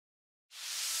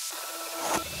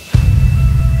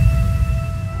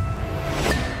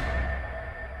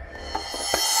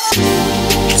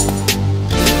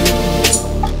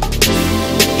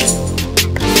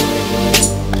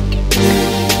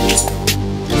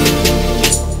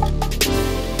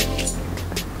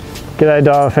G'day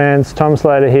Daiwa fans, Tom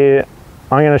Slater here.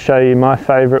 I'm going to show you my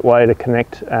favourite way to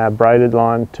connect a braided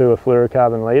line to a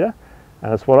fluorocarbon leader,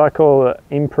 and it's what I call an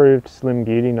improved Slim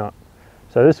Beauty knot.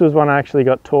 So this was one I actually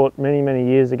got taught many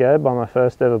years ago by my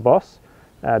first ever boss,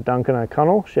 Duncan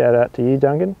O'Connell. Shout out to you,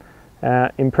 Duncan.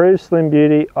 Improved Slim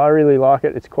Beauty, I really like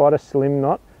it. It's quite a slim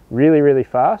knot, really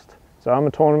fast. So I'm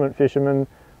a tournament fisherman,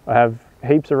 I have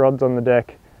heaps of rods on the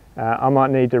deck. I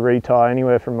might need to retie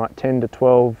anywhere from like 10 to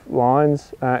 12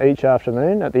 lines each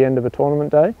afternoon at the end of a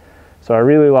tournament day. So I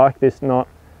really like this knot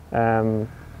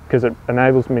because it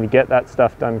enables me to get that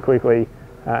stuff done quickly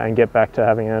and get back to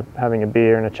having a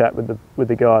beer and a chat with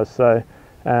the guys. So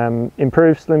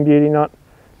improved Slim Beauty knot.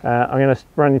 I'm going to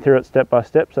run you through it step by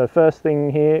step. So first thing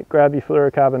here, grab your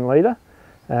fluorocarbon leader,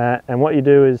 and what you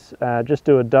do is just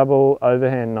do a double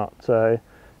overhand knot. So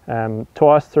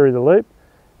twice through the loop,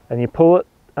 and you pull it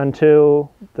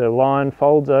until the line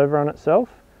folds over on itself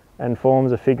and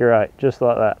forms a figure eight, just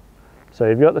like that. So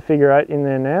you've got the figure eight in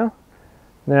there now.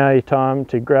 Now your time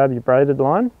to grab your braided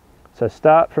line. So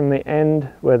start from the end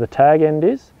where the tag end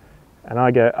is, and I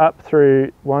go up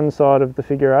through one side of the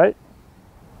figure eight,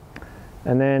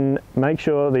 and then make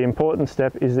sure the important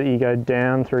step is that you go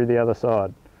down through the other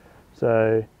side.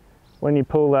 So when you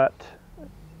pull that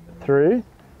through,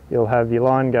 you'll have your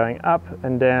line going up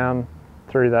and down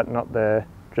through that knot there,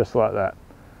 just like that.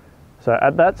 So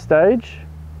at that stage,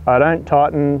 I don't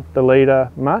tighten the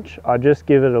leader much, I just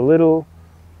give it a little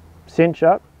cinch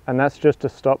up, and that's just to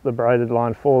stop the braided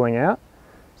line falling out.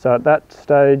 So at that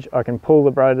stage I can pull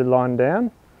the braided line down,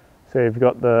 so you've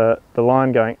got the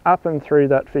line going up and through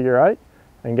that figure eight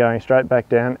and going straight back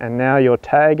down, and now your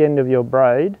tag end of your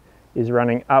braid is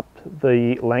running up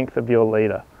the length of your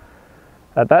leader.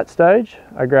 At that stage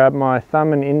I grab my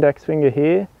thumb and index finger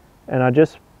here, and I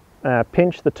just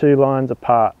pinch the two lines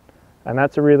apart, and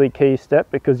that's a really key step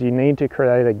because you need to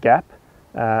create a gap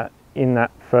in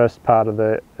that first part of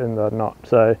the knot.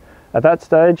 So at that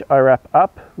stage I wrap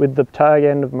up with the tag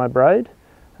end of my braid.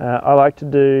 I like to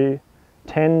do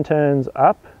 10 turns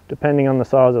up depending on the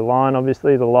size of line.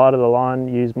 Obviously the lighter the line,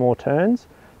 use more turns.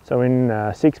 So in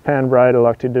 6-pound braid I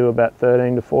like to do about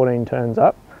 13 to 14 turns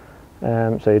up.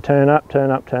 So you turn up,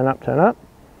 turn up, turn up, turn up,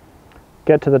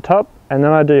 get to the top, and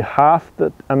then I do half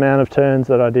the amount of turns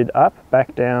that I did up,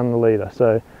 back down the leader.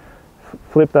 So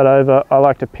flip that over. I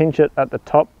like to pinch it at the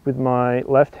top with my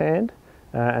left hand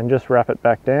and just wrap it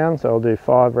back down. So I'll do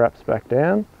 5 wraps back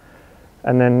down.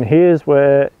 And then here's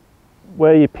where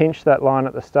you pinch that line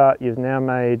at the start, you've now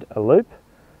made a loop.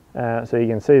 So you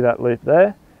can see that loop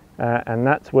there. And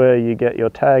that's where you get your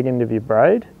tag end of your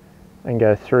braid and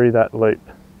go through that loop.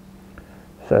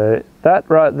 So that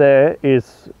right there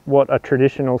is what a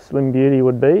traditional Slim Beauty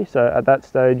would be. So at that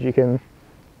stage you can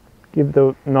give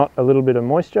the knot a little bit of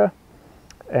moisture,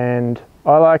 and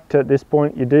I like to, at this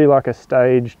point, you do like a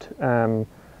staged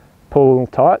pull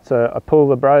tight. So I pull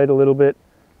the braid a little bit,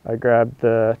 I grab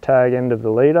the tag end of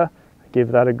the leader,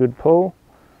 give that a good pull,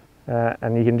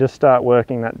 and you can just start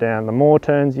working that down. The more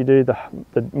turns you do,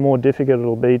 the more difficult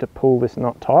it'll be to pull this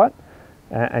knot tight.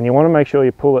 And you want to make sure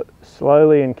you pull it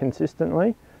slowly and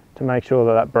consistently to make sure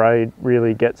that that braid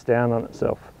really gets down on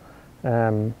itself.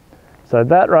 So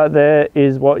that right there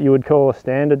is what you would call a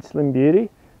standard Slim Beauty,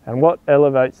 and what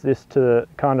elevates this to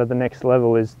kind of the next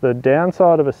level is the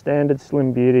downside of a standard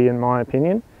Slim Beauty, in my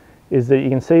opinion, is that you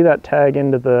can see that tag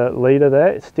end of the leader there,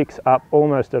 it sticks up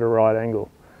almost at a right angle.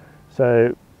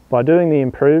 So by doing the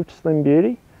improved Slim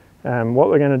Beauty, what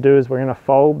we're going to do is we're going to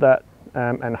fold that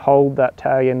and hold that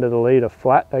tag end of the leader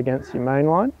flat against your main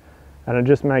line, and it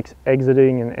just makes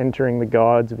exiting and entering the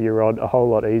guides of your rod a whole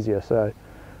lot easier. So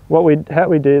how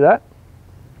we do that,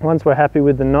 once we're happy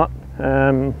with the knot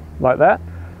like that,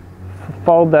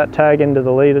 fold that tag end of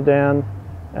the leader down,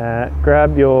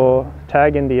 grab your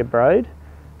tag end of your braid,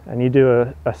 and you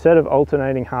do a set of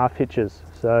alternating half hitches.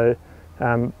 So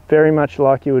very much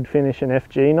like you would finish an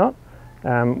FG knot,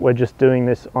 we're just doing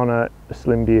this on a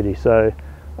Slim Beauty. So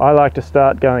I like to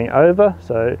start going over,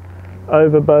 so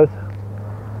over both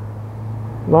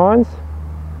lines,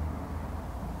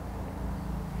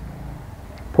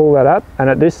 pull that up, and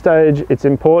at this stage it's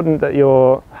important that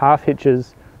your half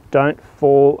hitches don't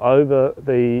fall over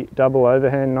the double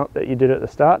overhand knot that you did at the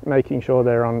start, making sure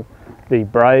they're on the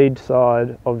braid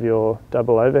side of your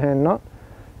double overhand knot.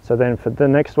 So then for the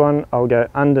next one I'll go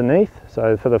underneath.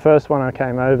 So for the first one I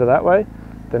came over that way,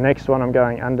 the next one I'm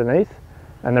going underneath,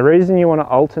 And the reason you want to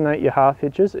alternate your half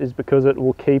hitches is because it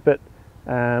will keep it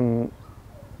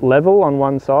level on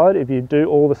one side. If you do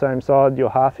all the same side, your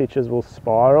half hitches will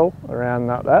spiral around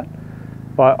like that.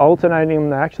 By alternating them,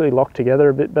 they actually lock together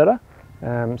a bit better.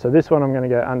 So this one I'm going to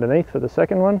go underneath for the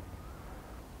second one.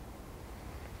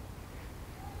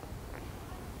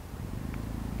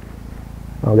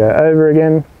 I'll go over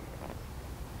again.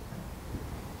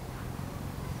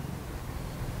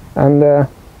 Under.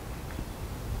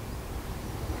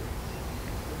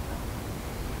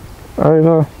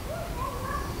 Over.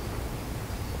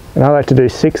 And I like to do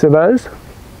 6 of those.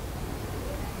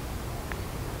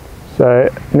 So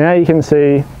now you can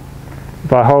see,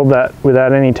 if I hold that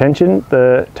without any tension,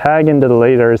 the tag end of the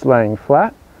leader is laying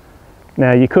flat.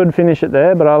 Now you could finish it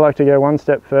there, but I like to go one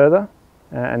step further,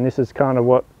 and this is kind of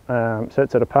what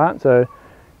sets it apart. So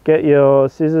get your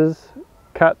scissors,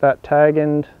 cut that tag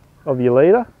end of your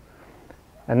leader,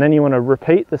 and then you want to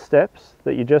repeat the steps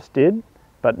that you just did,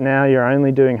 but now you're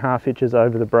only doing half hitches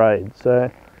over the braid. So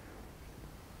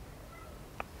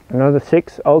another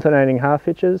 6 alternating half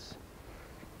hitches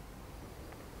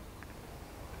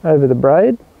over the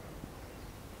braid.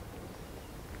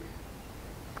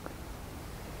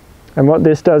 And what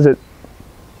this does, it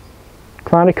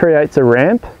kind of creates a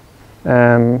ramp.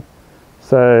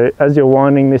 So as you're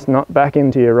winding this knot back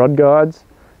into your rod guides,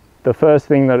 the first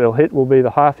thing that it'll hit will be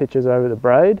the half hitches over the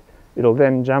braid. It'll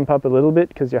then jump up a little bit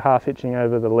because you're half hitching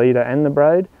over the leader and the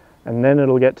braid, and then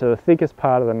it'll get to the thickest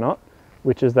part of the knot,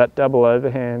 which is that double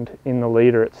overhand in the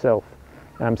leader itself.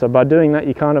 So by doing that,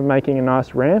 you're kind of making a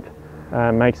nice ramp,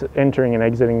 makes it entering and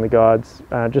exiting the guides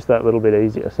just that little bit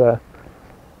easier. So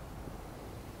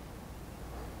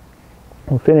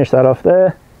we'll finish that off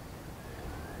there.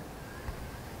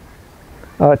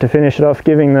 I like to finish it off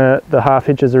giving the half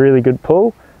hitches a really good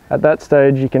pull. At that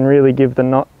stage you can really give the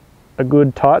knot a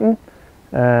good tighten,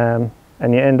 and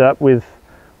you end up with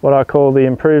what I call the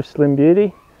improved Slim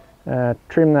Beauty.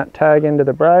 Trim that tag end of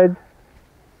the braid.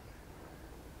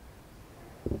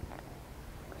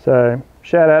 So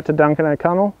shout out to Duncan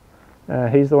O'Connell,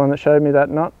 he's the one that showed me that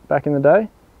knot back in the day.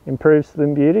 Improved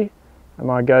Slim Beauty, and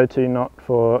my go-to knot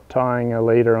for tying a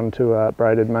leader onto a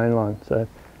braided mainline. So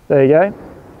there you go,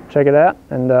 check it out,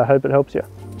 and hope it helps you.